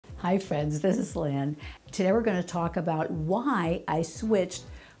Hi friends, this is Lynn. Today we're going to talk about why I switched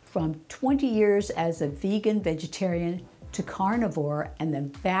from 20 years as a vegan vegetarian to carnivore and then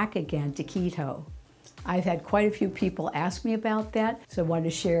back again to keto. I've had quite a few people ask me about that, so I wanted to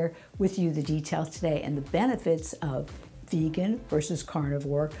share with you the details today and the benefits of vegan versus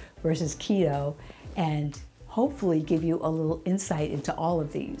carnivore versus keto, and hopefully give you a little insight into all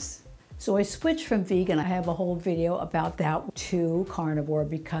of these. So I switched from vegan, I have a whole video about that, to carnivore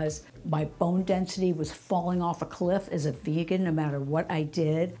because my bone density was falling off a cliff as a vegan no matter what I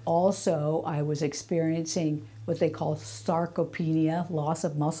did. Also, I was experiencing what they call sarcopenia, loss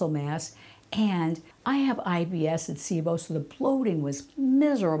of muscle mass, and I have IBS and SIBO, so the bloating was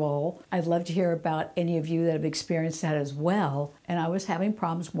miserable. I'd love to hear about any of you that have experienced that as well. And I was having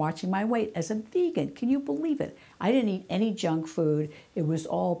problems watching my weight as a vegan. Can you believe it? I didn't eat any junk food. It was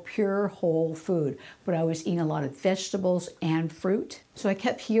all pure whole food. But I was eating a lot of vegetables and fruit. So I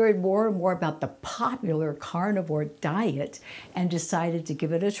kept hearing more and more about the popular carnivore diet and decided to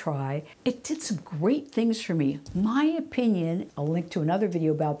give it a try. It did some great things for me. My opinion, I'll link to another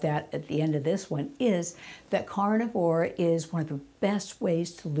video about that at the end of this one, is that carnivore is one of the best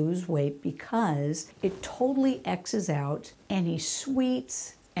ways to lose weight because it totally X's out any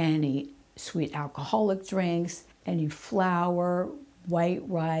sweets, any sweet alcoholic drinks, any flour, white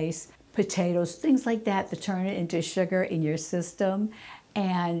rice, potatoes, things like that turn it into sugar in your system.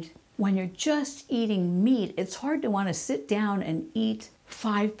 And when you're just eating meat, it's hard to want to sit down and eat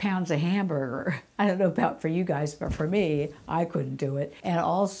 5 pounds of hamburger. I don't know about for you guys, but for me, I couldn't do it. And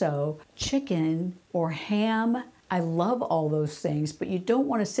also chicken or ham. I love all those things, but you don't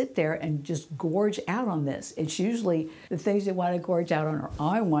want to sit there and just gorge out on this. It's usually the things you want to gorge out on, or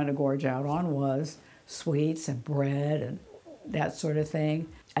I want to gorge out on, was sweets and bread and that sort of thing.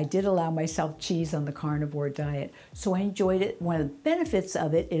 I did allow myself cheese on the carnivore diet, so I enjoyed it. One of the benefits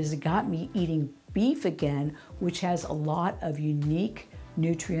of it is it got me eating beef again, which has a lot of unique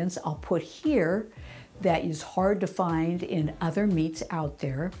nutrients I'll put here that is hard to find in other meats out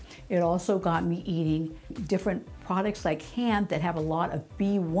there. It also got me eating different products like ham that have a lot of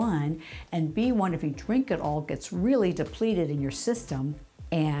B1, and B1, if you drink it all, gets really depleted in your system.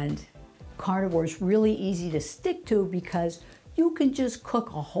 And carnivore is really easy to stick to because you can just cook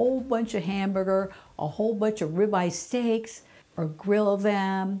a whole bunch of hamburger, a whole bunch of ribeye steaks, or grill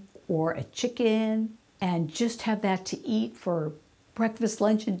them, or a chicken, and just have that to eat for breakfast,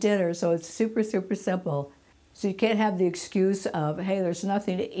 lunch, and dinner. So it's super, super simple. So you can't have the excuse of, hey, there's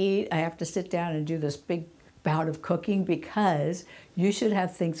nothing to eat, I have to sit down and do this big bout of cooking, because you should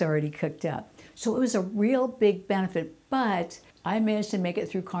have things already cooked up. So it was a real big benefit, but I managed to make it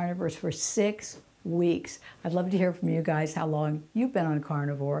through carnivores for 6 weeks. I'd love to hear from you guys how long you've been on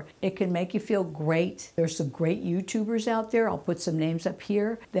carnivore. It can make you feel great. There's some great YouTubers out there, I'll put some names up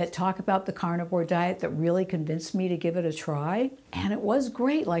here, that talk about the carnivore diet that really convinced me to give it a try. And it was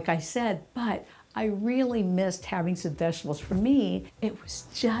great, like I said, but I really missed having some vegetables. For me, it was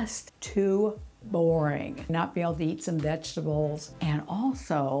just too boring not being able to eat some vegetables. And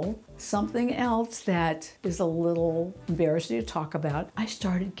also something else that is a little embarrassing to talk about, I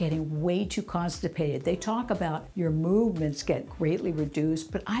started getting way too constipated. They talk about your movements get greatly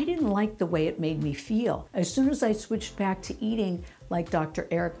reduced, but I didn't like the way it made me feel. As soon as I switched back to eating like Dr.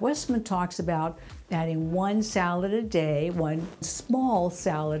 Eric Westman talks about, adding 1 salad a day, 1 small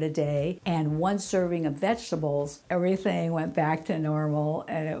salad a day, and 1 serving of vegetables, everything went back to normal,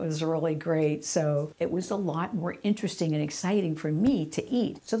 and it was really great. So it was a lot more interesting and exciting for me to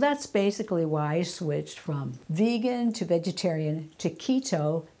eat. So that's basically why I switched from vegan to vegetarian to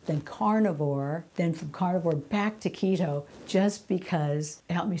keto, then carnivore, then from carnivore back to keto, just because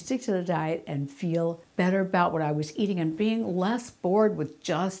it helped me stick to the diet and feel better about what I was eating and being less bored with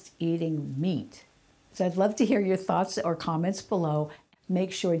just eating meat. So I'd love to hear your thoughts or comments below.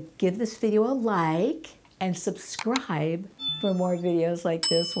 Make sure to give this video a like and subscribe for more videos like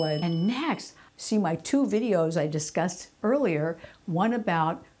this one. And next, see my 2 videos I discussed earlier, one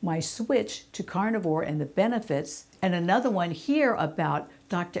about my switch to carnivore and the benefits, and another one here about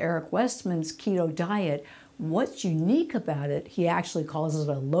Dr. Eric Westman's keto diet. What's unique about it, he actually calls it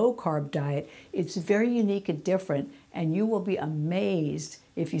a low-carb diet. It's very unique and different, and you will be amazed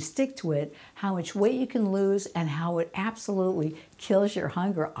if you stick to it, how much weight you can lose and how it absolutely kills your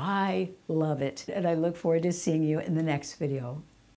hunger. I love it, and I look forward to seeing you in the next video.